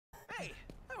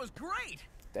was great.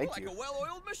 Thank you. Like a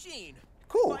well-oiled machine.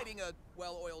 Cool. Fighting a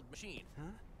well-oiled machine.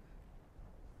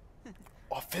 Huh?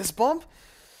 A fist bump?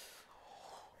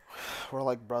 We're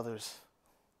like brothers.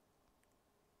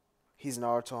 He's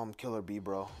Naruto, I'm Killer B,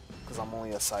 bro. Because I'm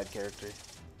only a side character.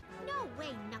 No way,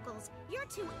 Knuckles. You're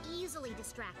too easily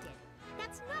distracted.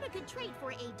 That's not a good trait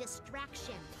for a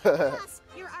distraction. Plus,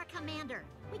 you're our commander.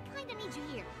 We kinda need you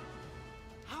here.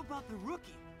 How about the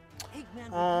rookie? Eggman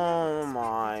Oh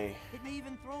my. It may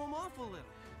even throw him off a little.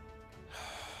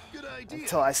 Good idea.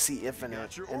 Until I see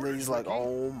Infinite, and then he's like,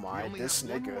 oh my, this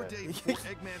One more day nigga.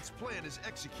 before Eggman's plan is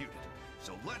executed.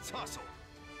 So let's hustle.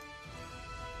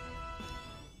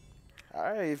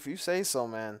 Alright, if you say so,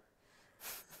 man.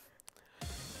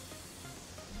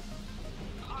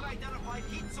 Unidentified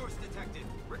heat source detected.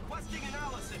 Requesting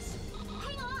analysis.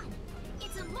 Hang on!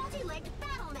 It's a multi-legged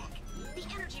battle mech. The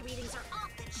energy readings are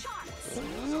off the charts. So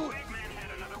Eggman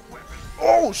had another weapon.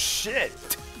 Oh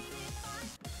shit!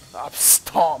 I'm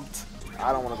stomped.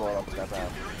 I don't want to go up that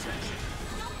bad.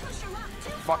 Don't push your rock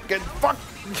too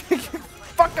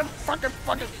Fucking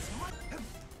fucking.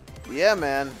 Yeah,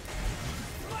 man.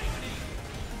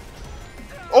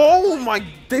 Oh my!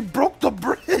 They broke the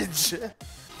bridge.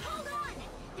 Hold on!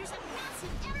 There's a massive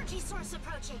energy source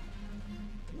approaching.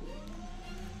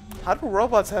 How do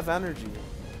robots have energy?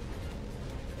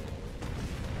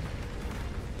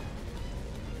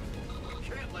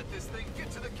 Can't let this thing get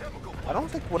to the chemical. I don't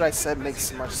think what I said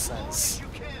makes much sense. You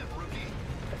can, rookie.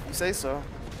 If you say so.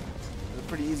 It's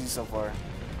pretty easy so far.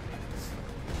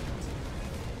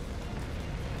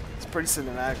 It's pretty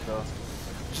cinematic though.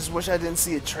 Just wish I didn't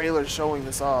see a trailer showing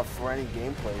this off or any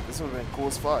gameplay. This would have been cool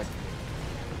as fuck.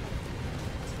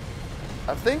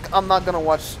 I think I'm not gonna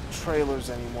watch trailers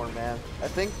anymore, man. I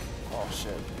think, oh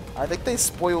shit. I think they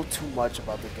spoiled too much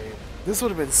about the game. This would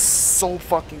have been so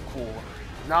fucking cool.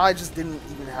 Now I just didn't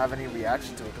even have any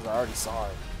reaction to it because I already saw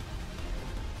it.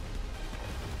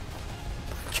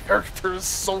 The character is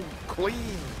so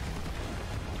clean.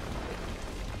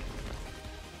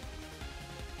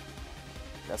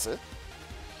 That's it.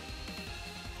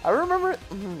 I remember.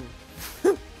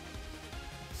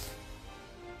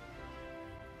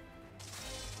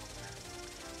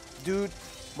 Dude,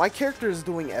 my character is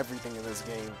doing everything in this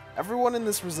game. Everyone in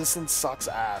this resistance sucks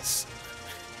ass.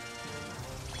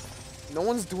 No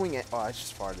one's doing it. Oh, I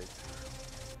just farted.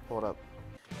 Hold up.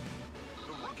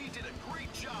 The rookie did a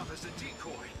great job as a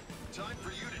decoy. Time for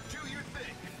you to do your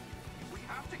thing. We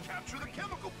have to capture the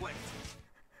chemical plant.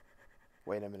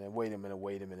 Wait a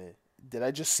minute. Did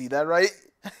I just see that right?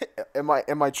 Am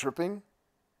I tripping?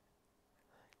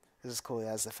 This is cool. It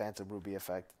has the Phantom Ruby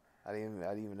effect. I didn't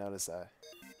even notice that.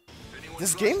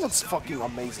 This game looks fucking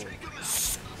amazing.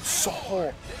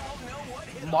 So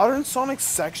modern Sonic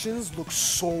sections look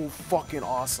so fucking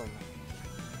awesome.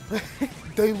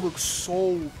 They look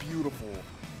so beautiful.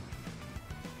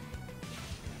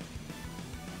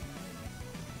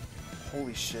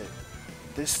 Holy shit.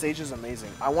 This stage is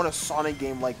amazing. I want a Sonic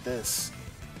game like this.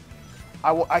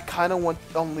 I kind of want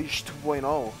Unleashed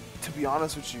 2.0, to be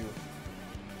honest with you.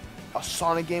 A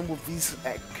Sonic game with these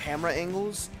camera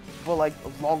angles, but like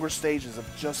longer stages of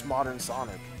just modern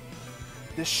Sonic.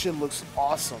 This shit looks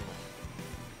awesome.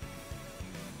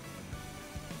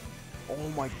 Oh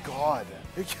my god.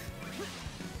 It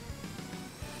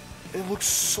looks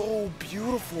so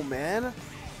beautiful, man.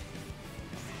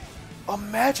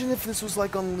 Imagine if this was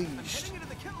like Unleashed. Heading into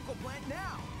the chemical plant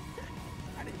now.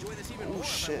 I'd enjoy this even more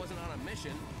if I wasn't on a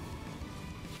mission.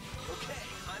 Okay,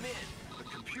 I'm in. The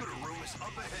computer room is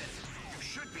up ahead. You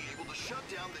should be able to shut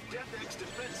down the Death X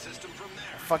defense system from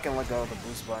there. Fucking let go of the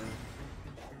boost button.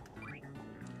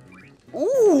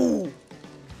 Ooh!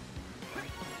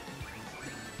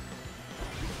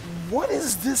 What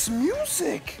is this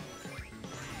music?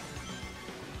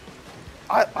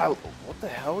 What the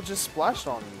hell just splashed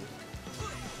on me?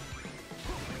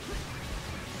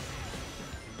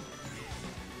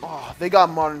 Oh, they got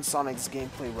modern Sonic's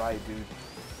gameplay right, dude.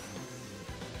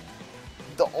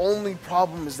 The only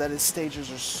problem is that his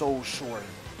stages are so short.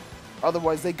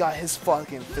 Otherwise, they got his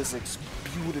fucking physics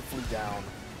beautifully down.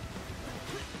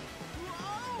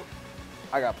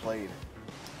 I got played.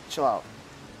 Chill out.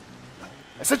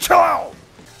 I said chill out!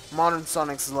 Modern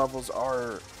Sonic's levels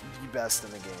are the best in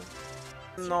the game.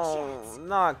 No,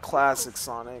 not classic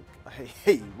Sonic.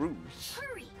 Hey, Rouge.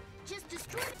 Hurry! Just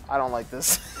destroy. I don't like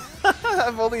this.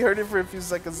 I've only heard it for a few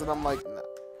seconds and I'm like, no.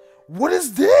 What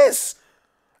is this?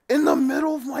 In the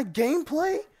middle of my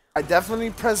gameplay? I definitely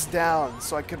pressed down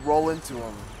so I could roll into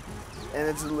him. And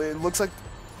it looks like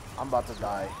I'm about to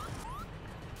die.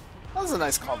 That was a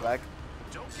nice callback.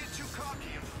 Don't get too cocky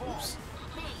and fall. Oops.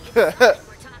 Hey,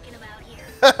 we're talking about here.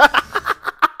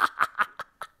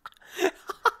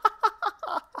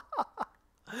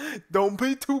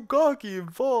 be too cocky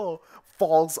and falls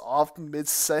off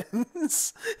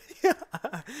mid-sentence. Yeah.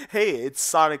 Hey, it's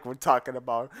Sonic we're talking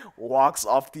about. Walks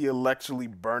off the electrically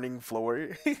burning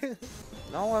floor.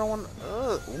 No, I don't want.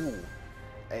 Ooh.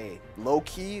 Hey,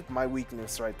 low-key, my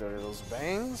weakness right there. Those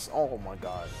bangs. Oh my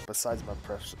god. Besides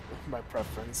my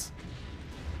preference.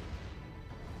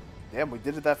 Damn, we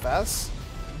did it that fast.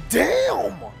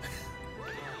 Damn.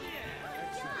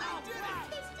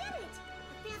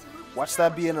 Watch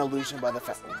that be an illusion by the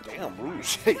fact. Oh, damn,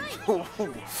 Rouge. Hey.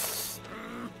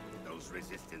 Those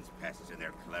resistance pests and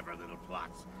their clever little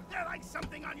plots. They're like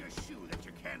something on your shoe that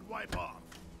you can't wipe off.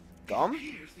 Gum?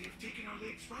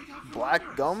 Black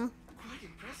gum? Quite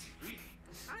impressive.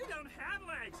 I don't have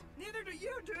legs. Neither do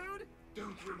you, dude.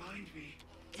 Don't remind me,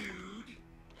 dude.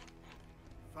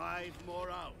 5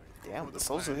 more hours. Damn, the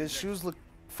soles of his shoes look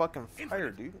fucking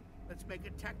fire, dude. Let's make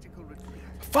a tactical retreat.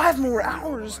 5 more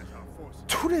hours?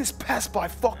 2 days passed by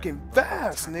fucking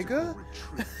fast, nigga.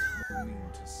 Retreat. I mean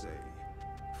to say,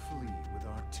 flee with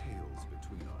our tails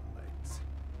between our legs.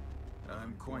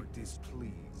 I'm quite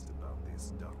displeased about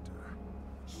this, Doctor.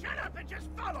 Shut up and just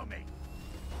follow me.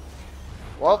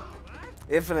 Well,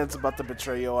 Infinite's about to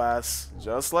betray your ass,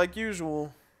 just like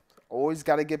usual. Always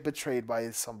gotta get betrayed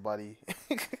by somebody.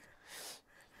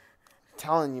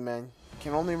 Telling you, man, you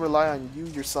can only rely on you,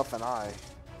 yourself, and I.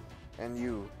 And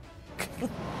you.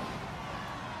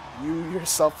 You,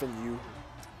 yourself, and you.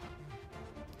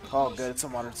 Oh, good, it's a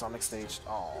modern Sonic stage.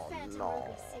 Oh,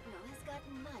 no.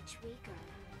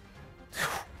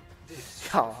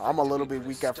 Oh, I'm a little bit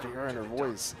weak after hearing her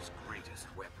voice.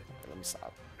 Let me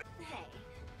stop. Hey,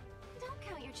 don't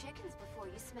count your chickens before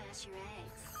you smash your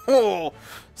eggs. Oh,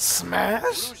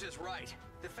 smash? Rouge is right.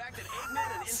 The fact that Eggman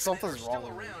and Infinite Something's are still wrong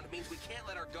with me. around means we can't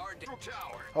let our guard down.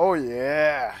 Oh,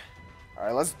 yeah.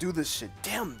 Alright, let's do this shit.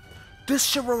 Damn, this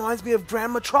shit reminds me of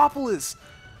Grand Metropolis.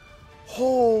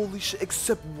 Holy shit,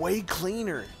 except way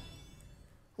cleaner.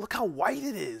 Look how white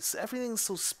it is. Everything's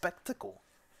so spectacle.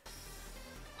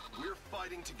 We're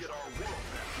fighting to get our world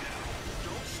back now.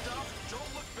 Don't stop,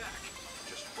 don't look back.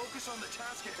 Just focus on the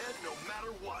task ahead no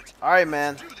matter what. Alright,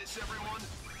 man. Do this, everyone.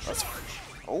 Let's... Charge.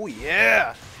 Oh,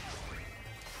 yeah.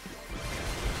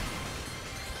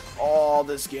 Oh,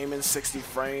 this game in 60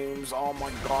 frames. Oh my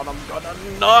god, I'm gonna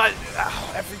nut.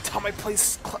 Ow, every time I play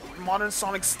modern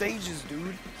Sonic stages,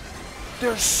 dude.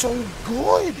 They're so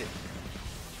good.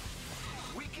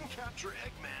 We can capture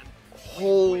Eggman.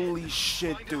 Holy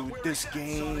shit, dude. This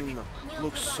game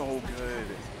looks so good.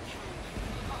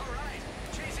 Alright,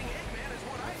 chasing Eggman is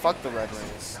what I Fuck the red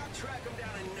rings. I'll track him down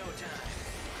in no time.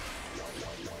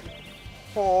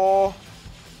 Oh.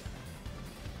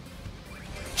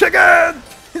 Chicken!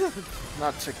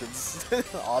 Not chickens.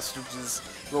 Ostriches.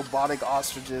 Robotic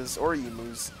ostriches. Or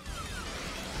emus.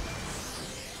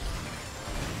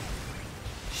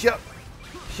 Yup.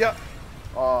 Yup.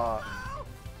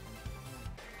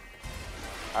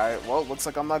 Alright, well, looks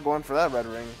like I'm not going for that red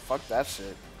ring. Fuck that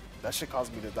shit. That shit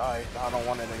caused me to die. I don't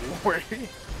want it anymore.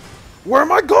 Where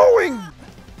am I going?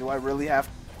 Do I really have...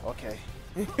 Okay.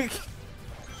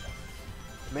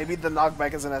 Maybe the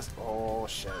knockback is an S... Oh,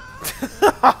 shit.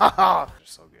 You're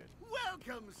so good.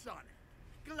 Welcome, Sonic.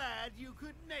 Glad you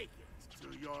could make it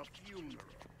to your funeral.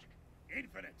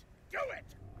 Infinite, do it!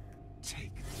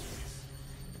 Take this.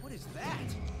 What is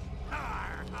that?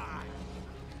 Har, har.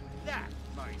 That,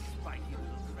 my spiky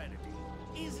little trinity,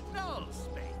 is null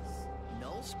space.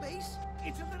 Null space?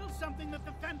 It's a little something that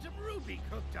the Phantom Ruby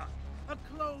cooked up. A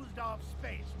closed-off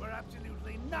space where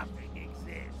absolutely nothing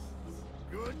exists.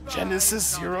 Goodbye, Genesis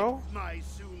Sonic, Zero? my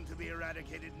soon-to-be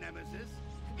eradicated nemesis.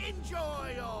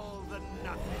 Enjoy all the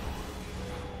nothing.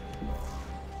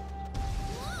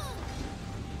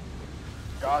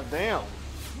 God damn.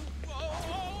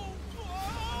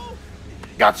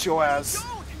 Got your ass.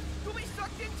 Don't! You'll be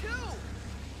sucked in too!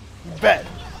 Bet.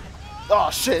 Oh,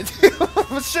 shit.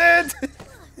 Shit.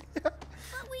 But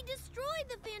we destroyed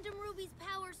the Phantom Ruby's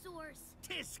power source.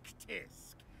 Tisk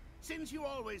tisk. Since you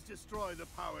always destroy the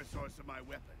power source of my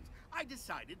weapons, I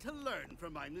decided to learn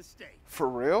from my mistake. For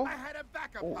real? I had a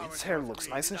backup Oh, power its hair source looks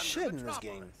nice created as under shit in this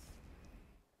game.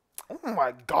 Metropolis. Oh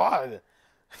my god.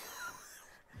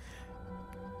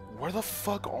 Where the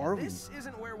fuck are we? This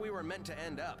isn't where we were meant to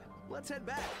end up. Let's head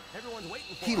back. Everyone's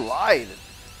waiting for He us. lied.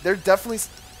 There's definitely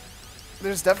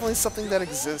something that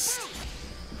exists.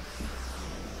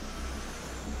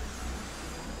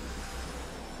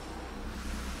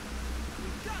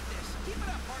 We've got this. Keep it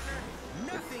up, partner.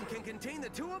 Nothing can contain the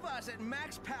two of us at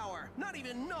max power. Not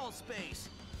even null space.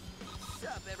 What's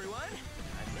up, everyone?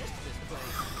 I missed this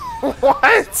place.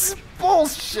 What?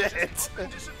 Bullshit.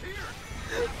 Disappear.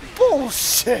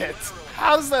 Bullshit.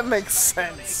 How does that make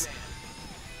sense?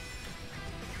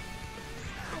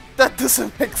 That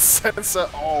doesn't make sense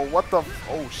at all. What the?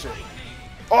 Oh shit.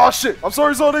 Oh shit. I'm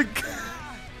sorry, Sonic.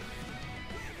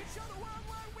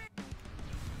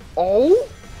 Oh?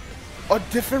 A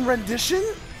different rendition?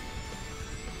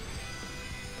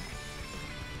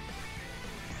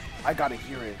 I gotta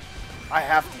hear it. I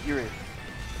have to hear it.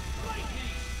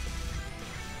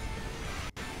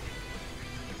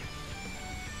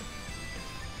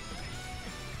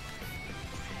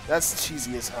 That's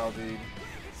cheesy as hell, dude.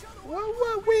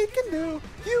 What we can do?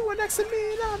 You are next to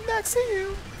me and I'm next to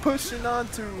you. Pushing on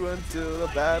through until the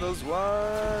battle's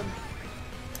won.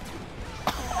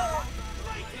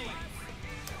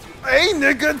 Hey,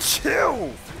 nigga,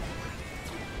 chill.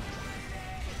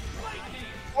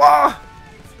 Ah.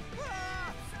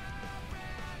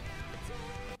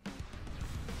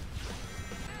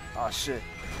 Oh shit.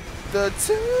 The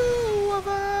two of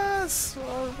us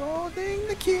are holding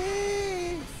the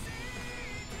key.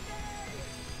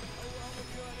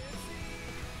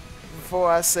 Before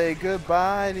I say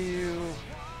goodbye to you.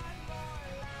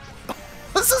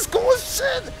 This is cool as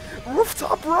shit!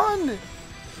 Rooftop run!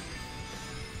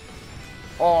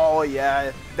 Oh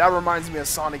yeah, that reminds me of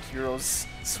Sonic Heroes.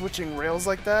 Switching rails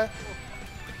like that.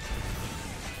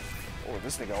 Oh,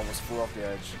 this nigga almost flew off the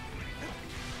edge.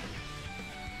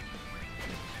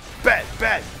 Bet,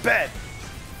 bet, bet!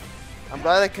 I'm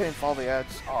glad I couldn't fall the edge.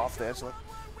 Oh, off the edge. Look.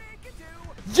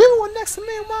 You are next to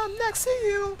me while I'm next to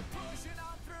you.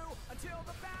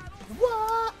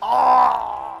 What?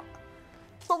 Oh,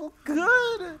 so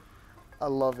good. I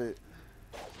love it.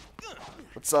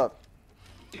 What's up?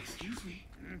 Excuse me,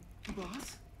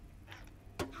 boss?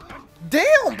 Damn!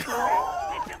 It's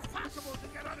impossible to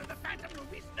get under the Phantom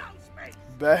Ruby's null space.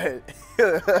 Bet.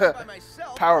 By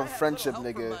myself, Power I of have friendship,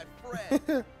 little help nigga. from my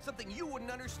friend. Something you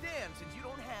wouldn't understand since you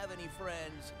don't have any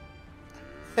friends.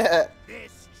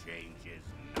 This changes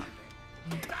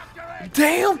nothing.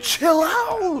 Damn, chill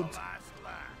out!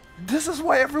 This is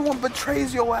why everyone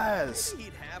betrays your ass. Maybe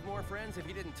he'd have more friends if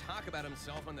he didn't talk about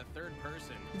himself in the third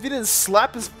person. If he didn't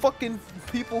slap his fucking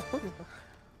people.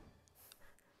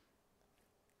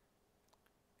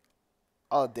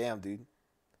 Oh, damn, dude.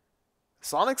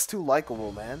 Sonic's too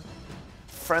likable, man.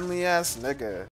 Friendly ass nigga.